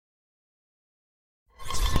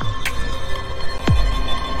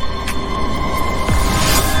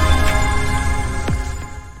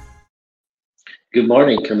Good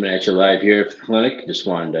morning, coming at you live here at the clinic. Just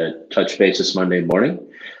wanted to touch base this Monday morning.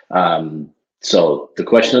 So the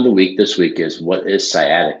question of the week this week is, what is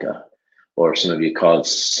sciatica? Or some of you call it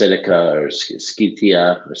sciatica or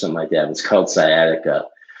sciatia or something like that. It's called sciatica.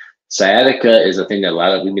 Sciatica is a thing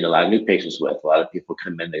that we meet a lot of new patients with. A lot of people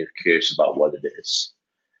come in, they're curious about what it is.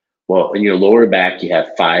 Well, in your lower back, you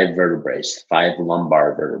have five vertebrae, five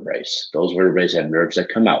lumbar vertebrae. Those vertebrae have nerves that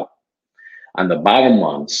come out. On the bottom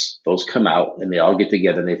ones, those come out and they all get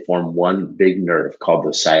together and they form one big nerve called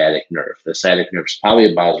the sciatic nerve. The sciatic nerve is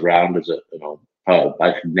probably about as round as probably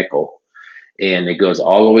like a nickel, and it goes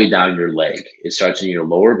all the way down your leg. It starts in your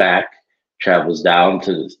lower back, travels down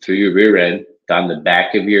through your rear end, down the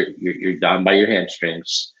back of you're down by your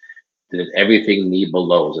hamstrings. Then everything knee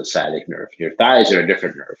below is a sciatic nerve. Your thighs are a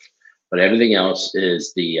different nerve, but everything else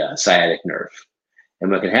is the sciatic nerve.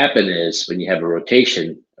 And what can happen is when you have a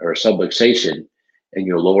rotation or a subluxation in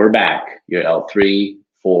your lower back, your L3,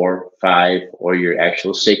 4, 5, or your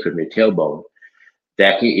actual sacrum, your tailbone,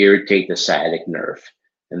 that can irritate the sciatic nerve.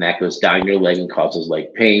 And that goes down your leg and causes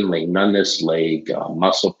leg pain, leg numbness, leg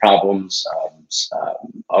muscle problems,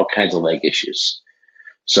 all kinds of leg issues.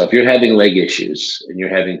 So if you're having leg issues and you're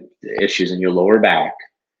having issues in your lower back,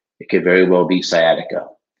 it could very well be sciatica.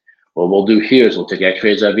 What we'll do here is we'll take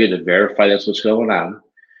x-rays of you to verify that's what's going on.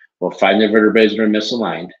 We'll find the vertebrae that are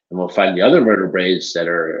misaligned, and we'll find the other vertebrae that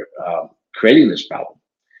are creating this problem.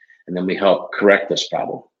 And then we help correct this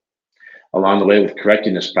problem. Along the way with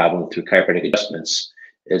correcting this problem through chiropractic adjustments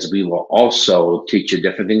is we will also teach you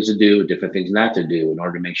different things to do, different things not to do in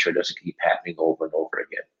order to make sure it doesn't keep happening over and over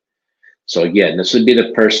again. So again, this would be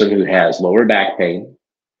the person who has lower back pain,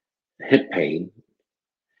 hip pain,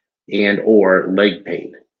 and or leg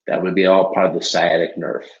pain. That would be all part of the sciatic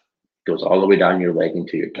nerve. It goes all the way down your leg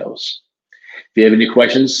into your toes. If you have any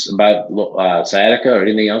questions about sciatica or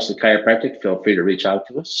anything else with chiropractic, feel free to reach out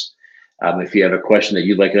to us. If you have a question that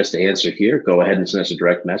you'd like us to answer here, go ahead and send us a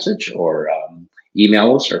direct message or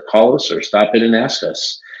email us or call us or stop in and ask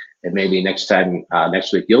us. And maybe next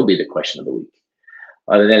week, you'll be the question of the week.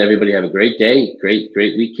 Other than that, everybody have a great day, great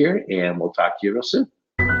week here, and we'll talk to you real soon.